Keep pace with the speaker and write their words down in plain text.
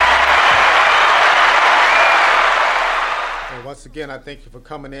once again, I thank you for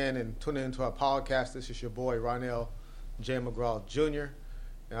coming in and tuning into our podcast. This is your boy, Ronell J. McGraw Jr.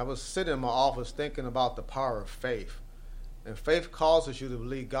 And I was sitting in my office thinking about the power of faith. And faith causes you to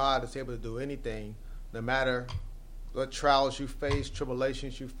believe God is able to do anything, no matter what trials you face,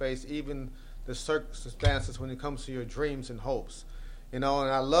 tribulations you face, even the circumstances when it comes to your dreams and hopes. And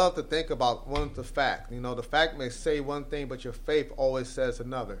I love to think about the fact. The fact may say one thing, but your faith always says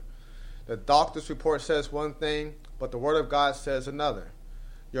another. The doctor's report says one thing, but the Word of God says another.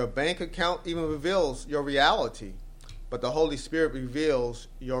 Your bank account even reveals your reality, but the Holy Spirit reveals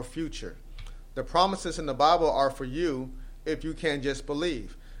your future. The promises in the Bible are for you if you can just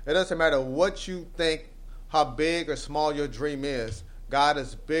believe. It doesn't matter what you think, how big or small your dream is. God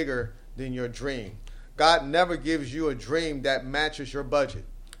is bigger than your dream. God never gives you a dream that matches your budget.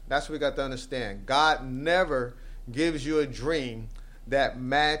 That's what we got to understand. God never gives you a dream that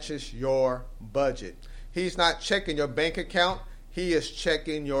matches your budget. He's not checking your bank account. He is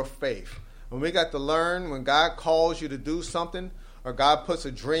checking your faith. And we got to learn, when God calls you to do something or God puts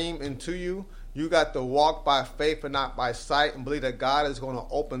a dream into you, you got to walk by faith and not by sight and believe that God is going to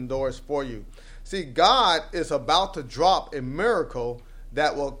open doors for you. See, God is about to drop a miracle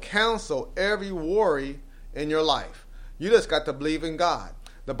that will cancel every worry in your life. You just got to believe in God.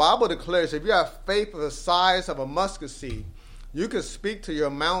 The Bible declares if you have faith of the size of a mustard seed, you can speak to your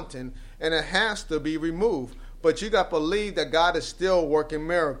mountain and it has to be removed. But you got to believe that God is still working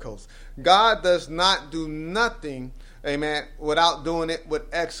miracles. God does not do nothing, amen, without doing it with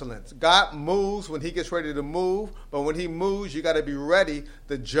excellence. God moves when he gets ready to move, but when he moves, you got to be ready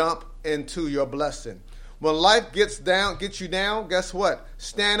to jump into your blessing. When life gets you down, guess what?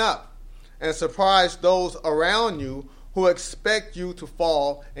 Stand up and surprise those around you who expect you to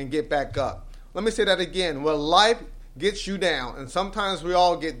fall and get back up. Let me say that again. When life gets you down, and sometimes we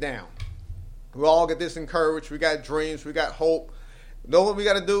all get down. We all get disencouraged. We got dreams. We got hope. You know what we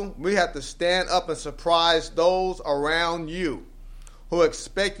got to do? We have to stand up and surprise those around you who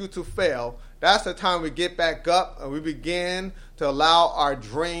expect you to fail. That's the time we get back up and we begin to allow our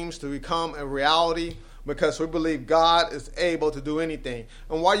dreams to become a reality, because we believe God is able to do anything.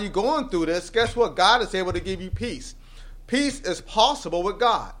 And while you're going through this, guess what? God is able to give you peace. Peace is possible with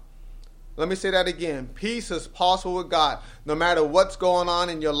God. Let me say that again. Peace is possible with God. No matter what's going on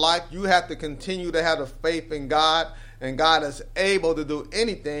in your life, you have to continue to have the faith in God, and God is able to do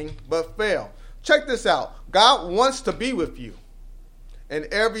anything but fail. Check this out. God wants to be with you in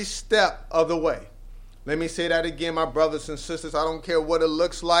every step of the way. Let me say that again, my brothers and sisters. I don't care what it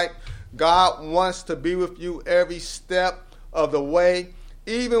looks like. God wants to be with you every step of the way,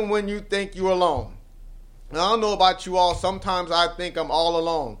 even when you think you're alone. Now, I don't know about you all. Sometimes I think I'm all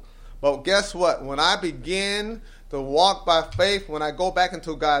alone. But guess what? When I begin to walk by faith, when I go back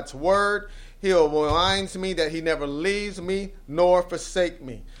into God's word, he reminds me that he never leaves me nor forsake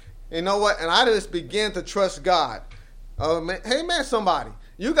me. You know what? And I just begin to trust God. Hey, man, somebody.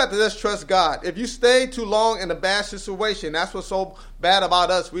 You got to just trust God. If you stay too long in a bad situation, that's what's so bad about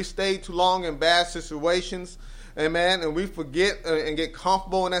us. We stay too long in bad situations, amen, and we forget and get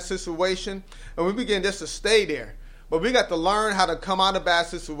comfortable in that situation, and we begin just to stay there. But we got to learn how to come out of bad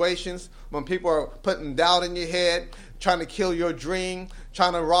situations when people are putting doubt in your head, trying to kill your dream,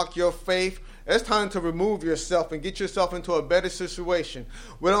 trying to rock your faith. It's time to remove yourself and get yourself into a better situation.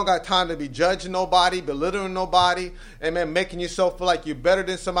 We don't got time to be judging nobody, belittling nobody, amen, making yourself feel like you're better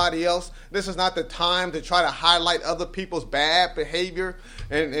than somebody else. This is not the time to try to highlight other people's bad behavior,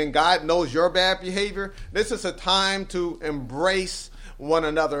 and God knows your bad behavior. This is a time to embrace one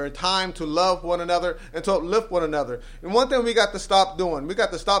another, a time to love one another and to uplift one another. And one thing we got to stop doing, we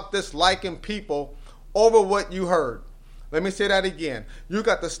got to stop disliking people over what you heard. Let me say that again. You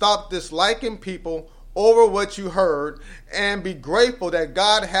got to stop disliking people over what you heard and be grateful that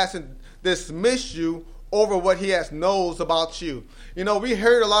God hasn't dismissed you over what he knows about you. We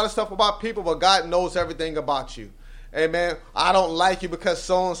heard a lot of stuff about people, but God knows everything about you. Amen. I don't like you because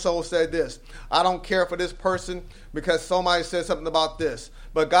so-and-so said this. I don't care for this person because somebody said something about this.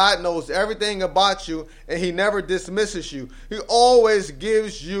 But God knows everything about you, and he never dismisses you. He always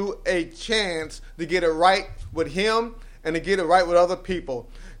gives you a chance to get it right with him and to get it right with other people.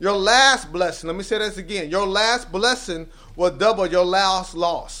 Your last blessing, let me say this again. Your last blessing will double your last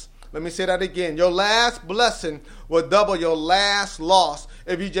loss. Let me say that again. Your last blessing will double your last loss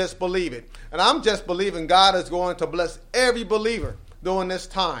if you just believe it. And I'm just believing God is going to bless every believer during this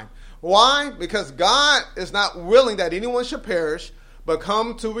time. Why? Because God is not willing that anyone should perish, but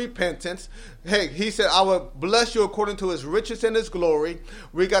come to repentance. Hey, he said, I will bless you according to his riches and his glory.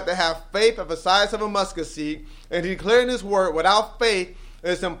 We got to have faith of the size of a mustard seed. And he declared in his word, without faith,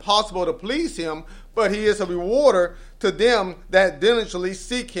 it's impossible to please him. but he is a rewarder to them that diligently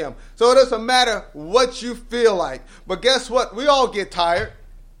seek him. So it doesn't matter what you feel like. But guess what? We all get tired.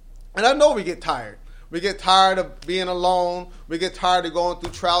 And I know we get tired. We get tired of being alone. We get tired of going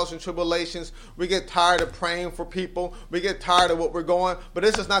through trials and tribulations. We get tired of praying for people. We get tired of what we're going. But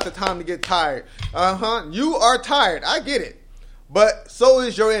this is not the time to get tired. You are tired. I get it. But so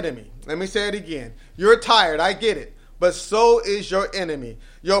is your enemy. Let me say it again. You're tired. I get it. But so is your enemy.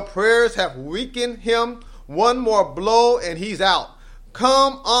 Your prayers have weakened him. One more blow and he's out.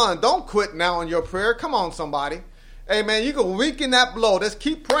 Come on. Don't quit now in your prayer. Come on, somebody. Amen. You can weaken that blow. Just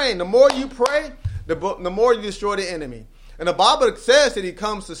keep praying. The more you pray, the more you destroy the enemy. And the Bible says that he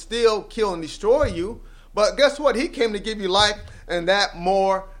comes to steal, kill, and destroy you. But guess what? He came to give you life, and that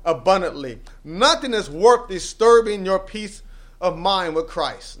more abundantly. Nothing is worth disturbing your peace of mind with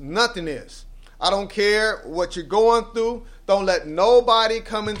Christ. Nothing is. I don't care what you're going through. Don't let nobody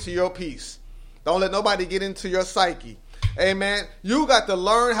come into your peace. Don't let nobody get into your psyche. Amen. You got to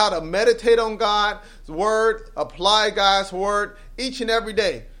learn how to meditate on God's word, apply God's word each and every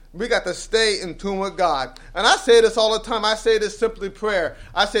day. We got to stay in tune with God. And I say this all the time. I say this simply prayer.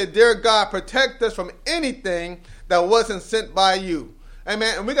 I say, dear God, protect us from anything that wasn't sent by you.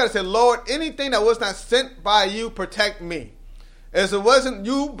 Amen. And we got to say, Lord, anything that was not sent by you, protect me. As it wasn't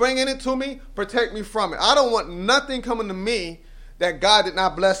you bringing it to me, protect me from it. I don't want nothing coming to me that God did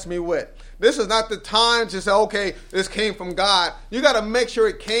not bless me with. This is not the time to say, okay, this came from God. You got to make sure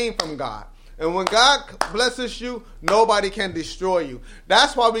it came from God. And when God blesses you, nobody can destroy you.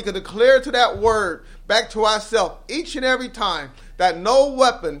 That's why we can declare to that word back to ourselves each and every time that no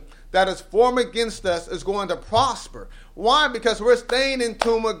weapon that is formed against us is going to prosper. Why? Because we're staying in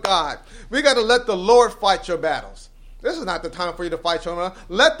tune with God. We got to let the Lord fight your battles. This is not the time for you to fight your own.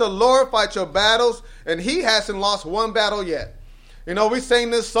 Let the Lord fight your battles, and he hasn't lost one battle yet. You know, we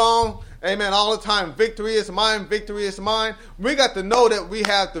sing this song, amen, all the time. Victory is mine, victory is mine. We got to know that we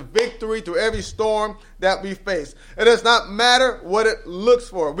have the victory through every storm that we face. It does not matter what it looks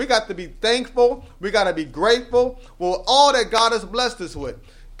for. We got to be thankful. We got to be grateful for all that God has blessed us with.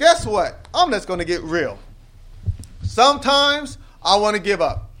 Guess what? I'm just going to get real. Sometimes I want to give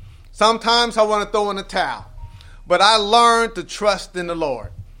up. Sometimes I want to throw in the towel. But I learned to trust in the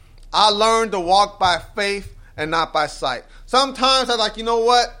Lord. I learned to walk by faith and not by sight. Sometimes I'm like, you know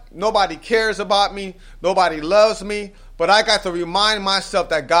what? Nobody cares about me. Nobody loves me. But I got to remind myself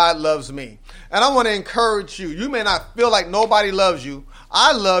that God loves me. And I want to encourage you. You may not feel like nobody loves you.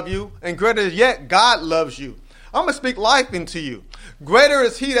 I love you. And greater yet, God loves you. I'm going to speak life into you. Greater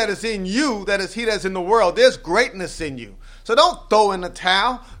is he that is in you than is he that is in the world. There's greatness in you. So don't throw in the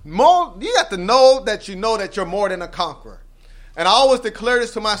towel. You have to know that you're more than a conqueror. And I always declare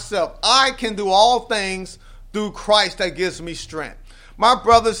this to myself. I can do all things through Christ that gives me strength. My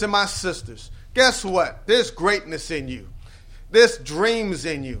brothers and my sisters, guess what? There's greatness in you. There's dreams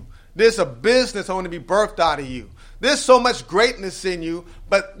in you. There's a business I want to be birthed out of you. There's so much greatness in you,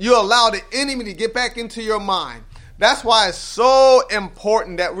 but you allow the enemy to get back into your mind. That's why it's so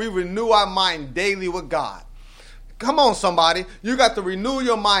important that we renew our mind daily with God. Come on, somebody. You got to renew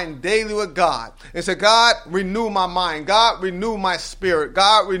your mind daily with God. And say, God, renew my mind. God, renew my spirit.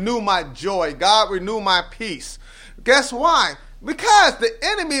 God, renew my joy. God, renew my peace. Guess why? Because the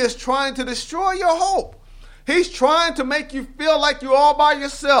enemy is trying to destroy your hope. He's trying to make you feel like you're all by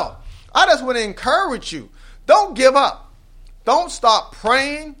yourself. I just want to encourage you. Don't give up. Don't stop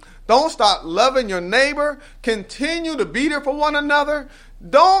praying. Don't stop loving your neighbor. Continue to be there for one another.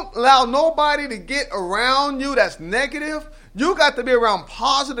 Don't allow nobody to get around you that's negative. You got to be around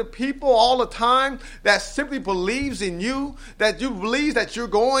positive people all the time that simply believes in you, that you believe that you're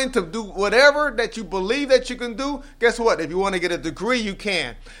going to do whatever that you believe that you can do. Guess what? If you want to get a degree, you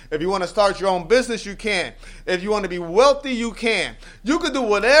can. If you want to start your own business, you can. If you want to be wealthy, you can. You can do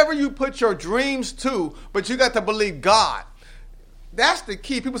whatever you put your dreams to, but you got to believe God. That's the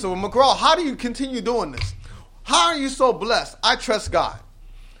key. People say, well, McGraw, how do you continue doing this? How are you so blessed? I trust God.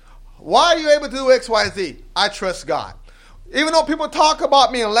 Why are you able to do X, Y, Z? I trust God. Even though people talk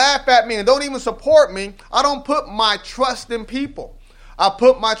about me and laugh at me and don't even support me, I don't put my trust in people. I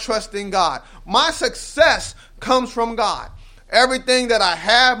put my trust in God. My success comes from God. Everything that I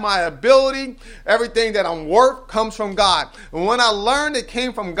have, my ability, everything that I'm worth comes from God. And when I learned it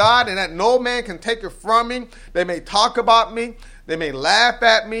came from God and that no man can take it from me, they may talk about me, they may laugh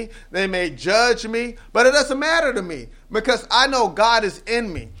at me, they may judge me, but it doesn't matter to me because I know God is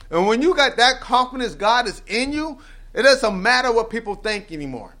in me. And when you got that confidence God is in you, it doesn't matter what people think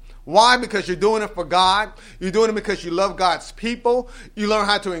anymore. Why? Because you're doing it for God. You're doing it because you love God's people. You learn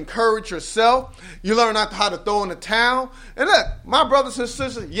how to encourage yourself. You learn how to throw in the towel. And look, my brothers and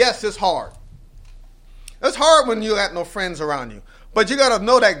sisters, yes, it's hard. It's hard when you got no friends around you. But you got to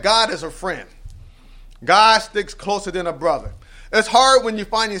know that God is a friend. God sticks closer than a brother. It's hard when you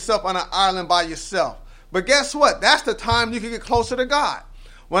find yourself on an island by yourself. But guess what? That's the time you can get closer to God.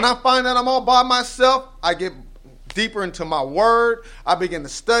 When I find that I'm all by myself, I get deeper into my word. I begin to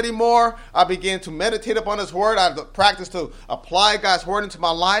study more. I begin to meditate upon his word. I practice to apply God's word into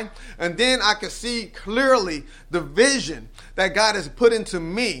my life. And then I can see clearly the vision that God has put into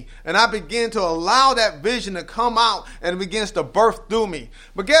me. And I begin to allow that vision to come out and it begins to birth through me.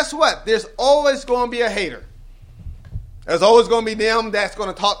 But guess what? There's always going to be a hater. There's always going to be them that's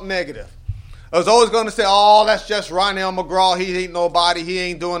going to talk negative. There's always going to say, oh, that's just Ronell McGraw. He ain't nobody. He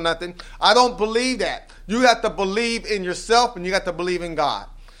ain't doing nothing. I don't believe that. You have to believe in yourself and you got to believe in God.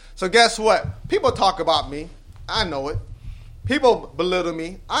 So guess what? People talk about me. I know it. People belittle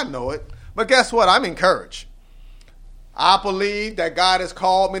me. I know it. But guess what? I'm encouraged. I believe that God has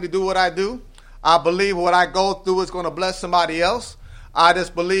called me to do what I do. I believe what I go through is going to bless somebody else. I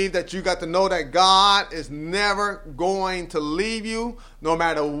just believe that you got to know that God is never going to leave you no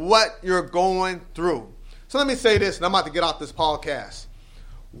matter what you're going through. So let me say this, and I'm about to get off this podcast.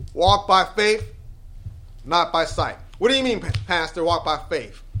 Walk by faith, not by sight. What do you mean, Pastor, walk by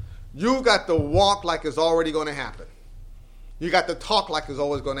faith? You got to walk like it's already going to happen. You got to talk like it's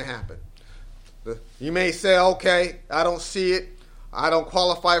always going to happen. You may say, okay, I don't see it. I don't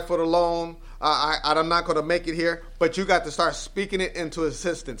qualify for the loan. I'm not going to make it here. But you got to start speaking it into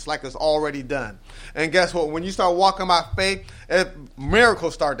existence like it's already done. And guess what? When you start walking by faith,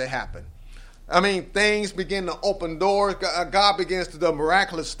 miracles start to happen. I mean, things begin to open doors. God begins to do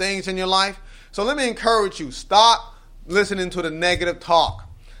miraculous things in your life. So let me encourage you. Stop listening to the negative talk.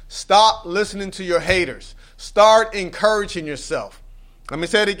 Stop listening to your haters. Start encouraging yourself. Let me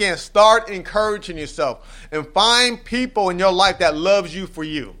say it again. Start encouraging yourself. And find people in your life that loves you for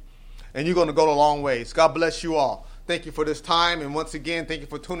you. And you're going to go a long ways. God bless you all. Thank you for this time. And once again, thank you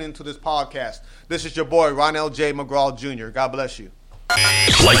for tuning into this podcast. This is your boy, Ronell J. McGraw Jr. God bless you.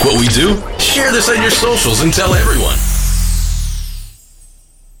 Like what we do? Share this on your socials and tell everyone.